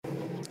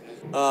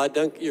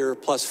Dunk, you're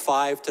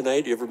 +5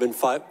 tonight. You ever been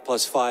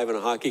 +5 in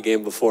a hockey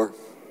game before?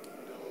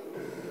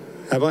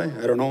 Have I?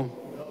 I don't know.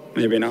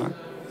 Maybe not.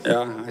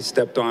 Yeah, I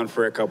stepped on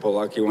for a couple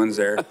lucky ones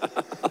there.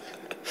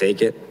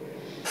 Take it.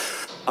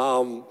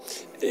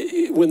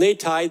 When they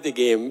tied the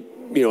game,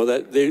 you know,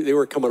 that they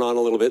were coming on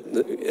a little bit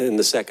in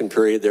the second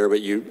period there,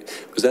 but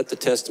was that the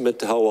testament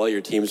to how well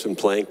your team's been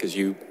playing because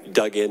you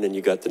dug in and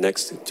you got the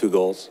next 2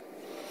 goals?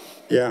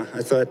 Yeah,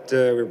 I thought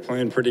we were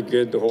playing pretty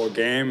good the whole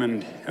game,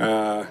 and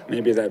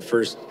maybe that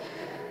first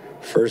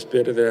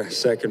bit of the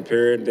second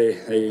period,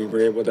 they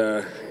were able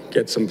to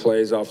get some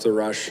plays off the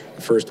rush,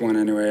 the first one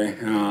anyway.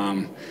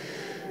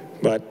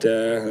 But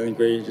I think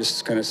we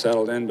just kind of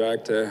settled in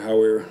back to how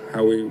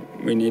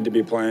we need to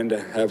be playing to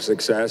have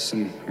success,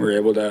 and we were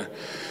able to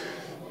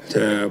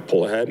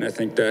pull ahead. And I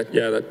think that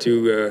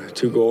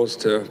two goals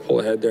to pull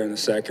ahead there in the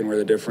second were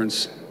the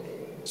difference.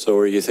 So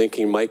were you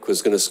thinking Mike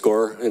was going to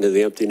score into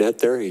the empty net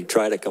there? He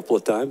tried a couple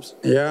of times.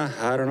 Yeah,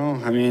 I don't know.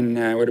 I mean,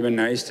 it would have been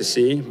nice to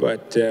see,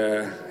 but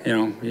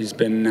he's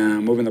been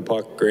moving the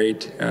puck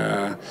great.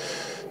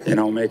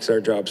 Makes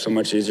our job so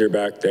much easier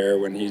back there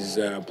when he's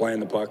playing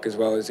the puck as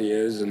well as he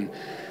is. And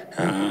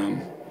I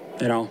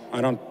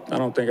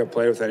don't think I've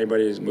played with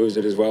anybody who moves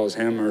it as well as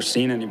him, or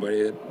seen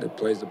anybody that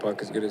plays the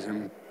puck as good as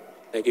him.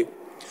 Thank you.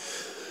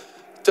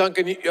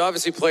 Duncan, you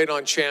obviously played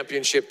on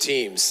championship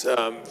teams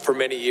for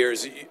many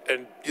years.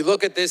 And you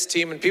look at this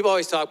team, and people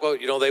always talk about,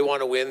 they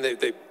want to win.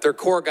 Their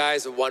core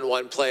guys have won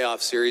one playoff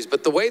series.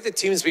 But the way the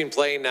team's been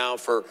playing now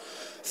for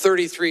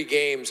 33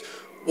 games,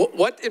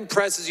 what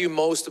impresses you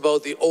most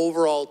about the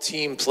overall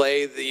team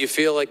play that you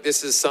feel like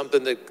this is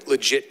something that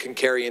legit can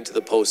carry into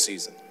the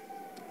postseason?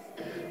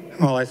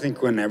 Well, I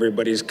think when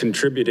everybody's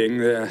contributing,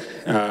 the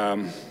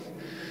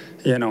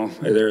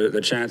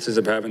chances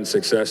of having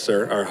success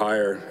are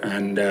higher,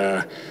 and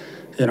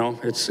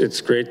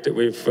it's great that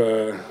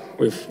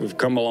we've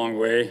come a long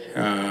way.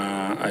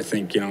 I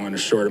think in a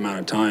short amount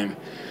of time,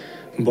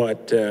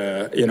 but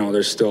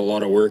there's still a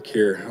lot of work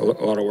here, a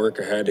lot of work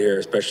ahead here,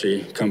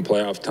 especially come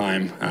playoff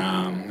time.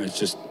 It's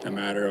just a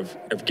matter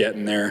of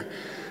getting there,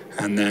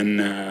 and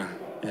then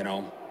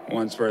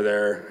once we're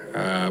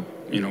there,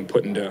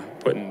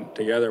 putting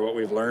together what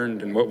we've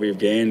learned and what we've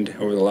gained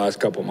over the last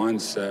couple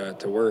months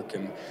to work,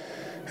 and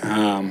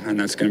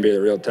that's going to be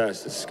the real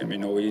test. It's going to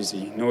be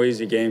no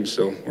easy game,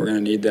 so we're going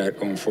to need that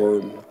going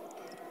forward.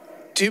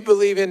 Do you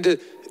believe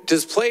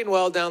does playing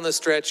well down the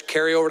stretch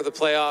carry over to the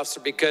playoffs,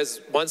 or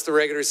because once the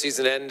regular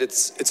season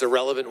ends, it's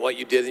irrelevant what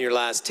you did in your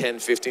last 10,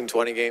 15,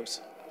 20 games?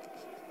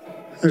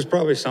 There's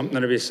probably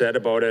something to be said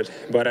about it,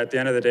 but at the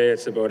end of the day,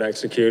 it's about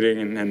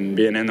executing and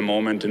being in the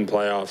moment in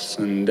playoffs.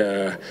 And,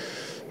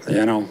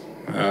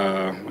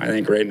 I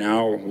think right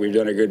now we've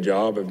done a good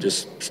job of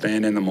just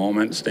staying in the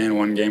moment, staying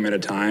one game at a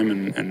time,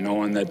 and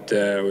knowing that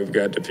we've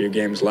got a few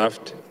games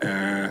left. We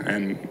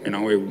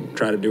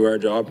try to do our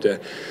job to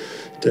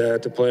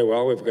play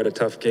well. We've got a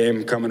tough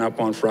game coming up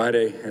on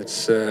Friday.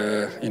 It's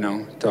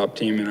top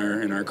team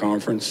in our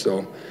conference,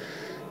 so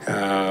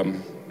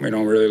we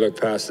don't really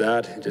look past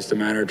that. It's just a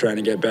matter of trying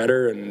to get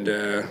better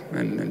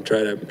and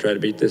try to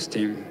beat this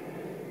team.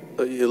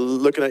 So you're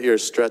looking at your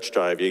stretch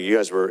drive. You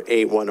guys were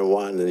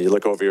 8-1-1, and you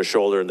look over your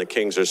shoulder, and the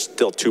Kings are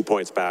still 2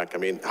 points back. I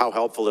mean, how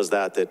helpful is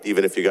that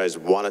even if you guys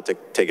wanted to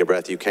take a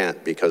breath, you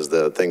can't because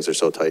the things are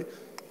so tight?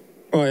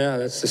 Well, yeah,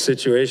 that's the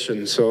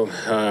situation. So,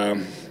 I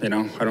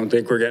don't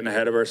think we're getting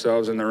ahead of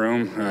ourselves in the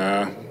room.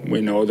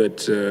 We know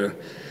that,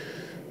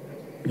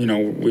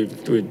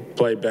 we've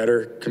played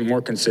better,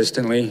 more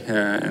consistently,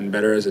 and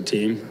better as a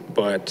team.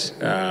 But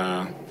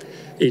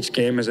each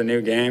game is a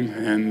new game,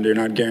 and you're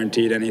not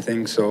guaranteed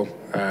anything. So,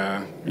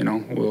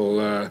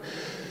 we'll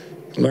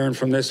learn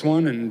from this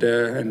one and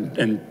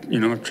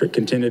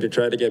continue to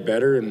try to get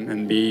better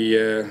and be,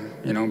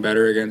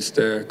 better against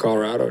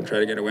Colorado and try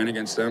to get a win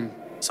against them.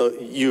 So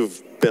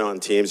you've been on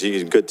teams,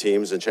 good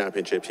teams and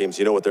championship teams.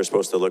 You know what they're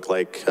supposed to look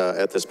like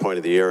at this point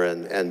of the year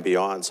and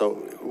beyond. So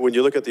when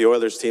you look at the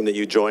Oilers team that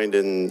you joined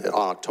in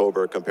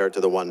October compared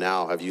to the one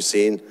now, have you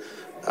seen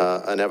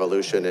an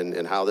evolution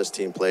in how this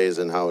team plays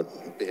and how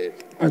it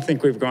behaves? I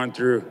think we've gone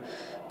through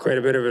quite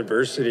a bit of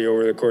adversity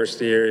over the course of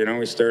the year.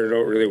 We started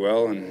out really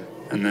well, and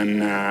then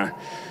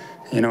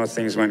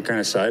things went kind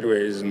of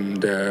sideways,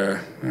 and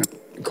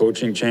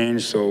coaching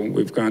changed, so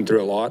we've gone through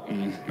a lot,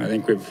 and I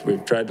think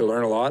we've tried to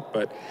learn a lot,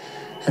 but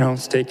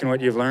it's taking what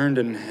you've learned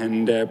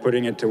and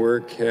putting it to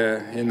work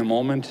in the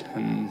moment,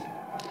 and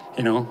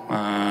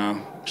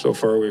so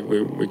far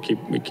we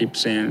keep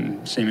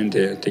seeming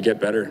to get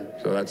better,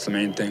 so that's the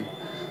main thing.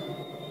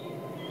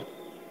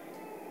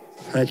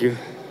 Thank you.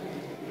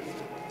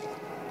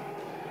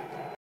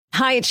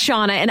 Hi, it's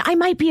Shauna, and I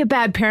might be a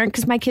bad parent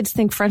because my kids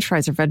think French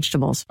fries are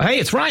vegetables. Hey,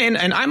 it's Ryan,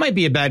 and I might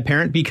be a bad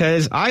parent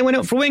because I went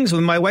out for wings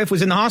when my wife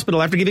was in the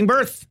hospital after giving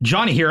birth.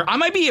 Johnny here. I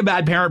might be a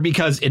bad parent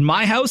because in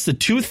my house, the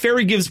tooth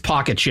fairy gives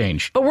pocket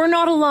change. But we're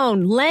not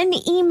alone. Len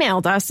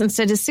emailed us and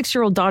said his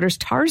 6-year-old daughter's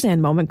Tarzan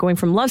moment going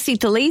from love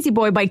seat to lazy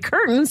boy by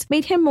curtains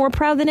made him more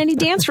proud than any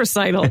dance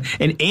recital.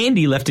 And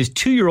Andy left his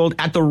 2-year-old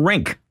at the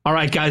rink. All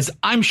right, guys,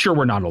 I'm sure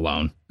we're not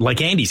alone.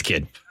 Like Andy's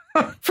kid.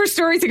 For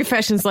stories and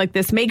confessions like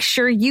this, make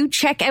sure you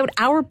check out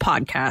our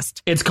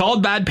podcast. It's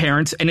called Bad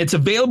Parents, and it's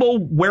available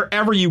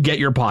wherever you get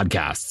your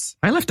podcasts.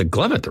 I left a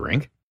glove at the rink.